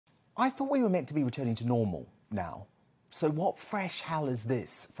I thought we were meant to be returning to normal now. So what fresh hell is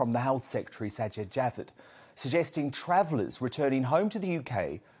this from the Health Secretary Sajid Javid, suggesting travellers returning home to the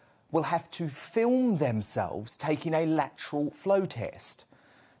UK will have to film themselves taking a lateral flow test?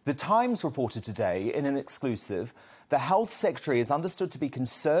 The Times reported today in an exclusive, the Health Secretary is understood to be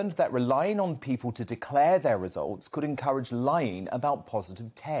concerned that relying on people to declare their results could encourage lying about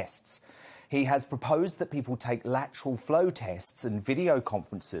positive tests. He has proposed that people take lateral flow tests and video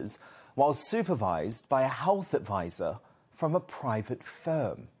conferences while supervised by a health advisor from a private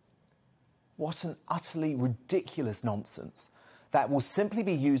firm. What an utterly ridiculous nonsense that will simply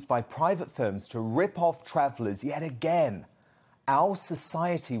be used by private firms to rip off travellers yet again. Our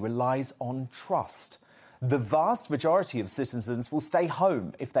society relies on trust. The vast majority of citizens will stay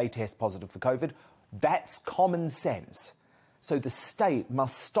home if they test positive for COVID. That's common sense. So the state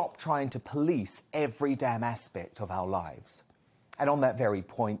must stop trying to police every damn aspect of our lives. And on that very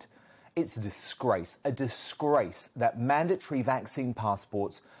point, it's a disgrace that mandatory vaccine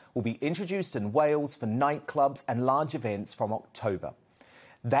passports will be introduced in Wales for nightclubs and large events from October.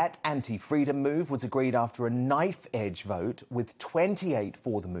 That anti-freedom move was agreed after a knife-edge vote with 28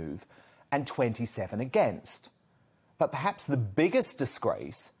 for the move and 27 against. But perhaps the biggest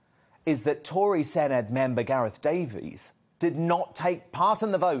disgrace is that Tory Senedd member Gareth Davies did not take part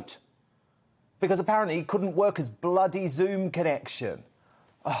in the vote because apparently he couldn't work his bloody Zoom connection.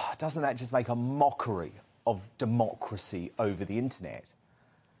 Oh, doesn't that just make a mockery of democracy over the internet?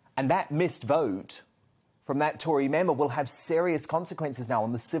 And that missed vote from that Tory member will have serious consequences now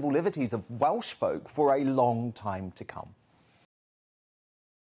on the civil liberties of Welsh folk for a long time to come.